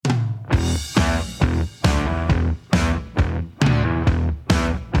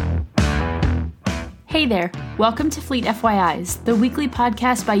Hey there, welcome to Fleet FYIs, the weekly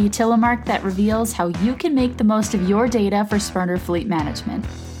podcast by Utilimark that reveals how you can make the most of your data for smarter fleet management.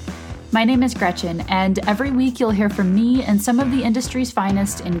 My name is Gretchen, and every week you'll hear from me and some of the industry's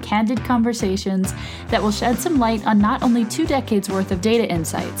finest in candid conversations that will shed some light on not only 2 decades worth of data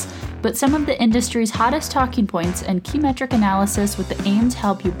insights, but some of the industry's hottest talking points and key metric analysis with the aim to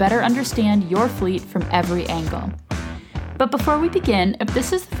help you better understand your fleet from every angle. But before we begin, if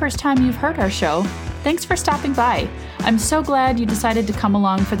this is the first time you've heard our show, thanks for stopping by. I'm so glad you decided to come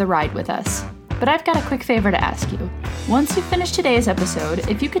along for the ride with us. But I've got a quick favor to ask you. Once you finish today's episode,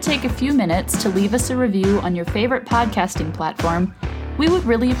 if you could take a few minutes to leave us a review on your favorite podcasting platform, we would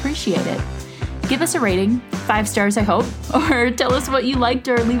really appreciate it. Give us a rating, 5 stars I hope, or tell us what you liked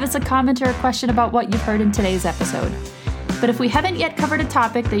or leave us a comment or a question about what you've heard in today's episode. But if we haven't yet covered a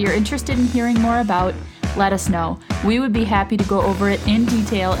topic that you're interested in hearing more about, let us know. We would be happy to go over it in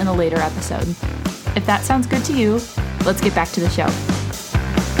detail in a later episode. If that sounds good to you, let's get back to the show.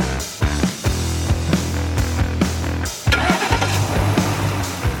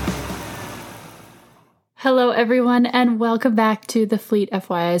 Hello, everyone, and welcome back to the Fleet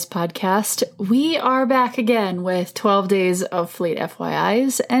FYIs podcast. We are back again with 12 days of Fleet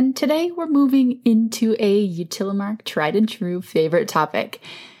FYIs, and today we're moving into a Utilimark tried and true favorite topic.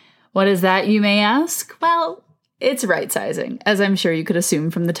 What is that, you may ask? Well, it's right sizing, as I'm sure you could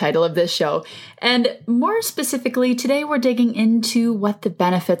assume from the title of this show. And more specifically, today we're digging into what the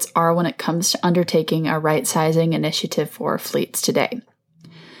benefits are when it comes to undertaking a right sizing initiative for fleets today.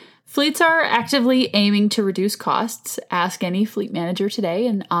 Fleets are actively aiming to reduce costs. Ask any fleet manager today,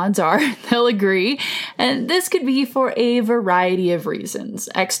 and odds are they'll agree. And this could be for a variety of reasons.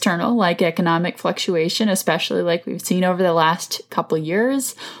 External, like economic fluctuation, especially like we've seen over the last couple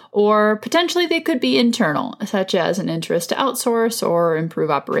years. Or potentially they could be internal, such as an interest to outsource or improve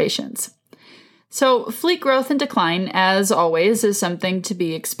operations. So fleet growth and decline, as always, is something to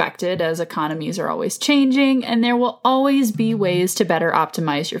be expected as economies are always changing, and there will always be ways to better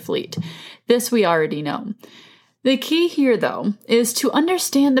optimize your fleet. This we already know. The key here, though, is to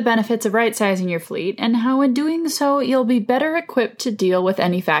understand the benefits of right-sizing your fleet and how in doing so you'll be better equipped to deal with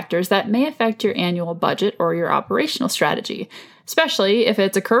any factors that may affect your annual budget or your operational strategy, especially if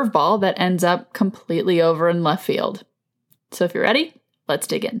it's a curveball that ends up completely over in left field. So if you're ready, let's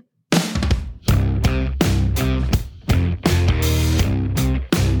dig in.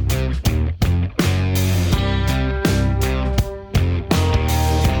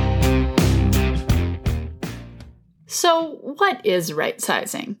 So what is right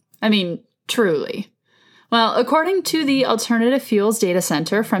sizing? I mean, truly. Well, according to the Alternative Fuels Data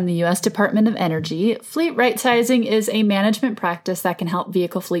Center from the U.S. Department of Energy, fleet right sizing is a management practice that can help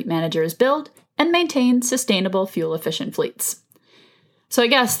vehicle fleet managers build and maintain sustainable fuel-efficient fleets. So I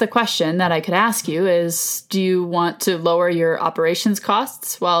guess the question that I could ask you is, do you want to lower your operations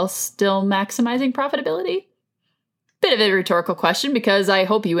costs while still maximizing profitability? Bit of a rhetorical question because I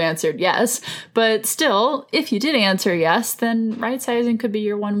hope you answered yes, but still, if you did answer yes, then right-sizing could be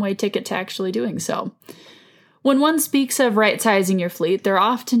your one-way ticket to actually doing so. When one speaks of right-sizing your fleet, they're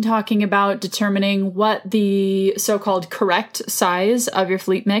often talking about determining what the so-called correct size of your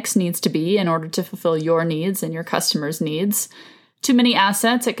fleet mix needs to be in order to fulfill your needs and your customers' needs. Too many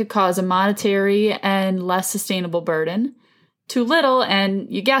assets, it could cause a monetary and less sustainable burden. Too little, and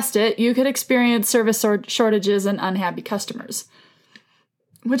you guessed it, you could experience service shortages and unhappy customers.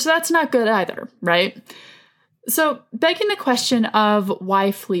 Which that's not good either, right? So, begging the question of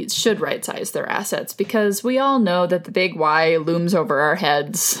why fleets should right-size their assets, because we all know that the big why looms over our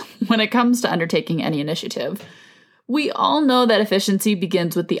heads when it comes to undertaking any initiative. We all know that efficiency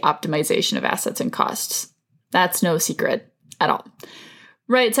begins with the optimization of assets and costs. That's no secret at all.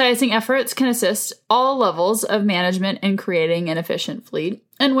 Right-sizing efforts can assist all levels of management in creating an efficient fleet.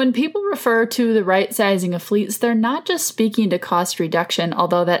 And when people refer to the right-sizing of fleets, they're not just speaking to cost reduction,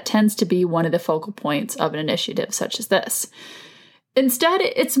 although that tends to be one of the focal points of an initiative such as this. Instead,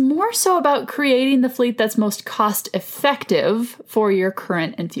 it's more so about creating the fleet that's most cost-effective for your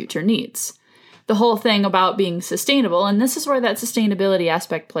current and future needs. The whole thing about being sustainable, and this is where that sustainability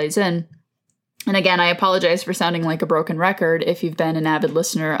aspect plays in. And again, I apologize for sounding like a broken record if you've been an avid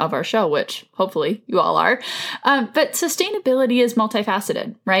listener of our show, which hopefully you all are. But sustainability is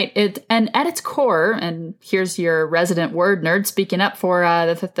multifaceted, right? And at its core, and here's your resident word nerd speaking up for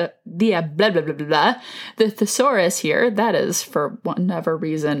the thesaurus here. That is, for whatever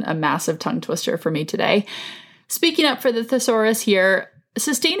reason, a massive tongue twister for me today. Speaking up for the thesaurus here,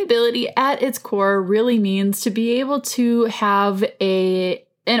 sustainability at its core really means to be able to have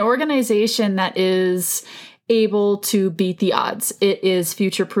an organization that is able to beat the odds. It is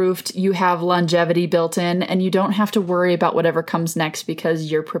future-proofed, you have longevity built in, and you don't have to worry about whatever comes next because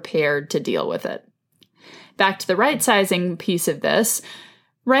you're prepared to deal with it. Back to the right-sizing piece of this,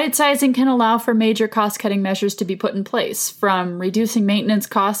 right-sizing can allow for major cost-cutting measures to be put in place, from reducing maintenance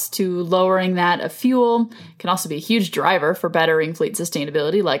costs to lowering that of fuel. It can also be a huge driver for bettering fleet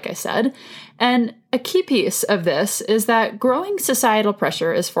sustainability, like I said. And a key piece of this is that growing societal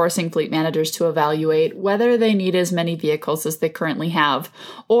pressure is forcing fleet managers to evaluate whether they need as many vehicles as they currently have,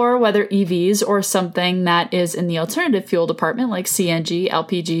 or whether EVs or something that is in the alternative fuel department like CNG,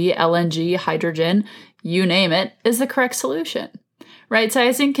 LPG, LNG, hydrogen, you name it, is the correct solution.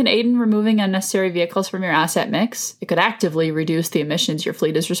 Right-sizing can aid in removing unnecessary vehicles from your asset mix. It could actively reduce the emissions your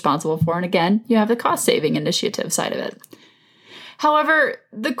fleet is responsible for, and again, you have the cost-saving initiative side of it. However,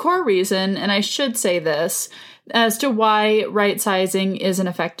 the core reason, and I should say this, as to why right-sizing is an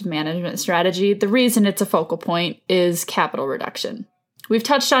effective management strategy, the reason it's a focal point is capital reduction. We've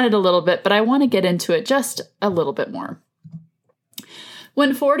touched on it a little bit, but I want to get into it just a little bit more.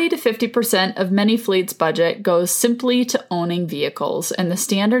 When 40 to 50% of many fleets' budget goes simply to owning vehicles, and the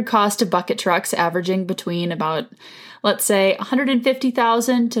standard cost of bucket trucks averaging between about, let's say,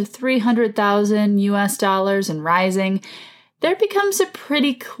 $150,000 to $300,000 US dollars and rising, there becomes a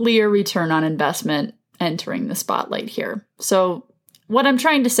pretty clear return on investment entering the spotlight here. So what I'm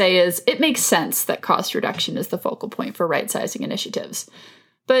trying to say is it makes sense that cost reduction is the focal point for right-sizing initiatives.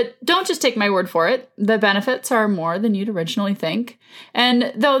 But don't just take my word for it. The benefits are more than you'd originally think.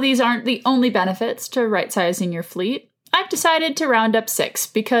 And though these aren't the only benefits to right-sizing your fleet, I've decided to round up 6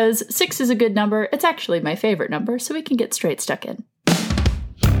 because 6 is a good number. It's actually my favorite number, so we can get straight stuck in.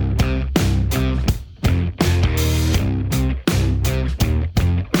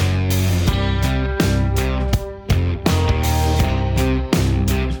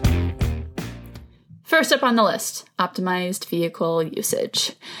 First up on the list, optimized vehicle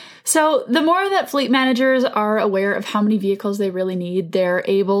usage. So the more that fleet managers are aware of how many vehicles they really need, they're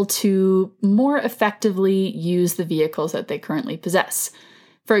able to more effectively use the vehicles that they currently possess.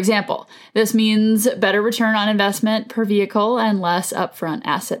 For example, this means better return on investment per vehicle and less upfront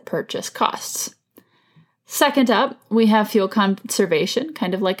asset purchase costs. Second up, we have fuel conservation,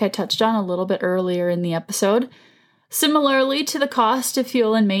 kind of like I touched on a little bit earlier in the episode. Similarly to the cost of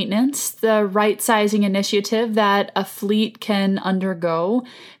fuel and maintenance, the right-sizing initiative that a fleet can undergo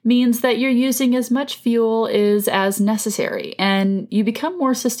means that you're using as much fuel as necessary, and you become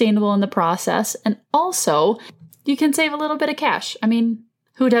more sustainable in the process, and also you can save a little bit of cash. I mean,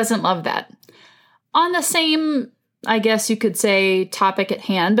 who doesn't love that? On the same, I guess you could say, topic at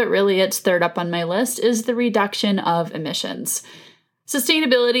hand, but really it's third up on my list, is the reduction of emissions.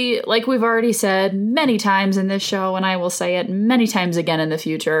 Sustainability, like we've already said many times in this show, and I will say it many times again in the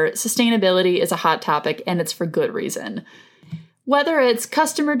future, sustainability is a hot topic, and it's for good reason. Whether it's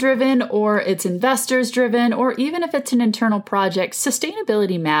customer-driven or it's investors-driven, or even if it's an internal project,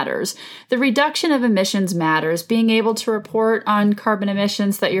 sustainability matters. The reduction of emissions matters. Being able to report on carbon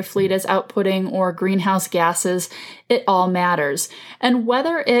emissions that your fleet is outputting or greenhouse gases, it all matters. And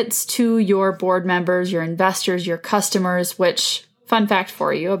whether it's to your board members, your investors, your customers, which, fun fact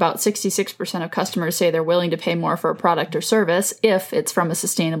for you, about 66% of customers say they're willing to pay more for a product or service if it's from a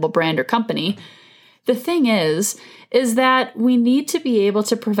sustainable brand or company. The thing is that we need to be able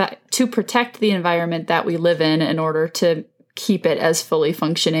to protect the environment that we live in order to keep it as fully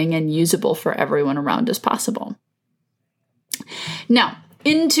functioning and usable for everyone around as possible. Now,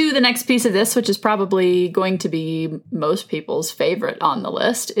 into the next piece of this, which is probably going to be most people's favorite on the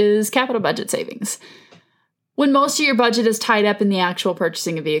list, is capital budget savings. When most of your budget is tied up in the actual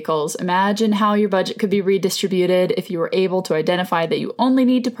purchasing of vehicles, imagine how your budget could be redistributed if you were able to identify that you only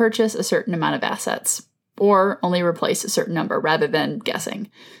need to purchase a certain amount of assets, or only replace a certain number rather than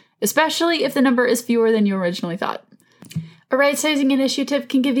guessing, especially if the number is fewer than you originally thought. A right-sizing initiative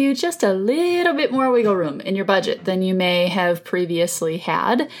can give you just a little bit more wiggle room in your budget than you may have previously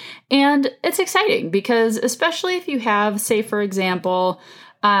had, and it's exciting because especially if you have, say for example,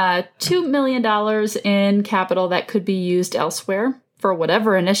 $2 million in capital that could be used elsewhere for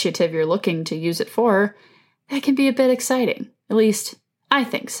whatever initiative you're looking to use it for, that can be a bit exciting. At least, I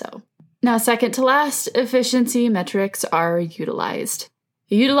think so. Now, second to last, efficiency metrics are utilized.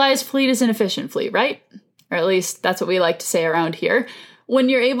 A utilized fleet is an efficient fleet, right? Or at least that's what we like to say around here. When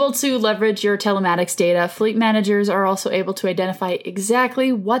you're able to leverage your telematics data, fleet managers are also able to identify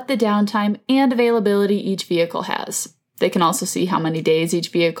exactly what the downtime and availability each vehicle has. They can also see how many days each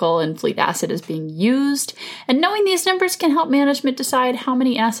vehicle and fleet asset is being used. And knowing these numbers can help management decide how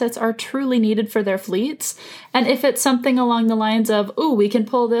many assets are truly needed for their fleets. And if it's something along the lines of, ooh, we can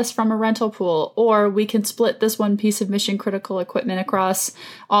pull this from a rental pool, or we can split this one piece of mission critical equipment across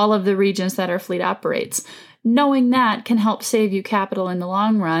all of the regions that our fleet operates. Knowing that can help save you capital in the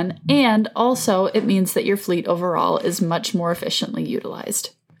long run. And also it means that your fleet overall is much more efficiently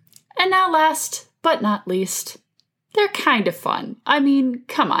utilized. And now last but not least, they're kind of fun. I mean,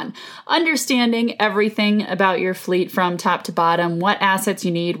 come on. Understanding everything about your fleet from top to bottom, what assets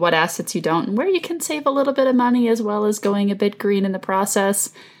you need, what assets you don't, and where you can save a little bit of money as well as going a bit green in the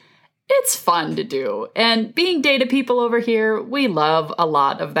process. It's fun to do. And being data people over here, we love a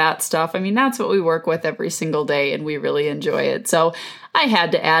lot of that stuff. I mean, that's what we work with every single day and we really enjoy it. So I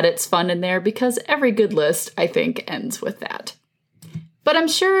had to add it's fun in there because every good list, I think, ends with that. But I'm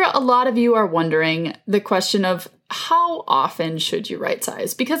sure a lot of you are wondering the question of how often should you right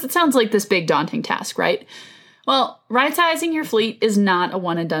size? Because it sounds like this big daunting task, right? Well, right sizing your fleet is not a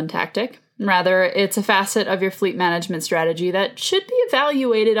one and done tactic. Rather, it's a facet of your fleet management strategy that should be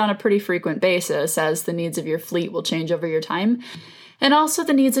evaluated on a pretty frequent basis, as the needs of your fleet will change over your time, and also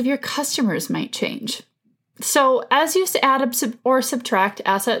the needs of your customers might change. So as you add up or subtract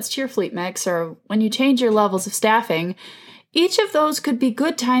assets to your fleet mix, or when you change your levels of staffing, each of those could be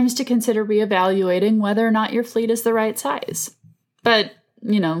good times to consider reevaluating whether or not your fleet is the right size. But,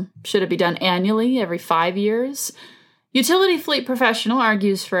 should it be done annually, every 5 years? Utility Fleet Professional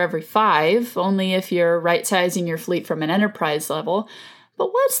argues for every 5, only if you're right-sizing your fleet from an enterprise level.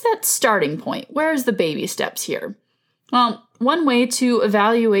 But what's that starting point? Where's the baby steps here? Well, one way to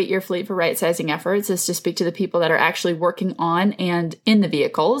evaluate your fleet for right-sizing efforts is to speak to the people that are actually working on and in the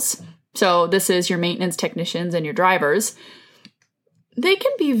vehicles. So this is your maintenance technicians and your drivers. They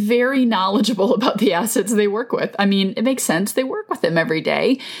can be very knowledgeable about the assets they work with. I mean, it makes sense. They work with them every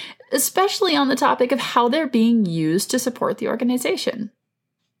day, especially on the topic of how they're being used to support the organization.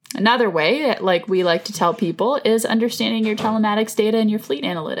 Another way, like we like to tell people, is understanding your telematics data and your fleet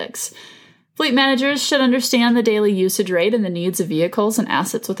analytics. Fleet managers should understand the daily usage rate and the needs of vehicles and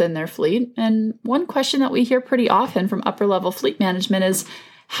assets within their fleet. And one question that we hear pretty often from upper-level fleet management is,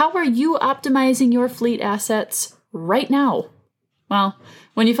 how are you optimizing your fleet assets right now? Well,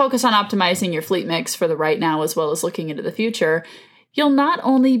 when you focus on optimizing your fleet mix for the right now as well as looking into the future, you'll not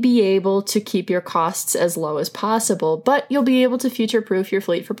only be able to keep your costs as low as possible, but you'll be able to future-proof your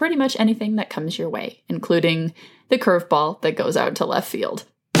fleet for pretty much anything that comes your way, including the curveball that goes out to left field.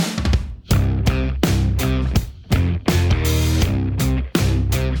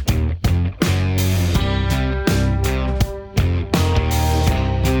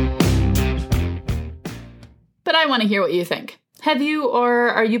 But I want to hear what you think. Have you or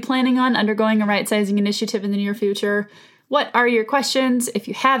are you planning on undergoing a right-sizing initiative in the near future? What are your questions? If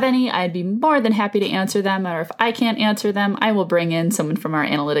you have any, I'd be more than happy to answer them, or if I can't answer them, I will bring in someone from our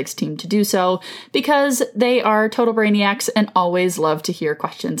analytics team to do so, because they are total brainiacs and always love to hear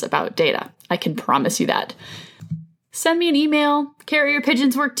questions about data. I can promise you that. Send me an email, carrier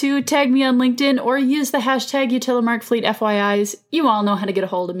pigeons work too, tag me on LinkedIn, or use the hashtag UtilimarkFleetFYIs. You all know how to get a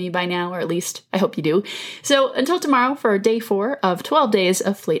hold of me by now, or at least I hope you do. So until tomorrow for day 4 of 12 days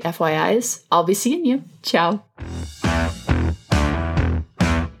of Fleet FYIs, I'll be seeing you. Ciao.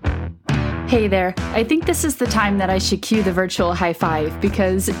 Hey there, I think this is the time that I should cue the virtual high five,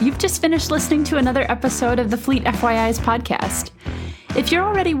 because you've just finished listening to another episode of the Fleet FYIs podcast. If you're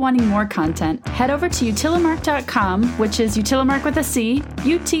already wanting more content, head over to utilimark.com, which is Utilimark with a C,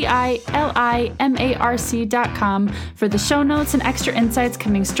 UTILIMARC.com, for the show notes and extra insights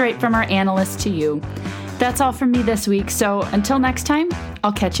coming straight from our analysts to you. That's all from me this week, so until next time,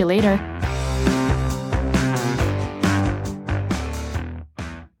 I'll catch you later.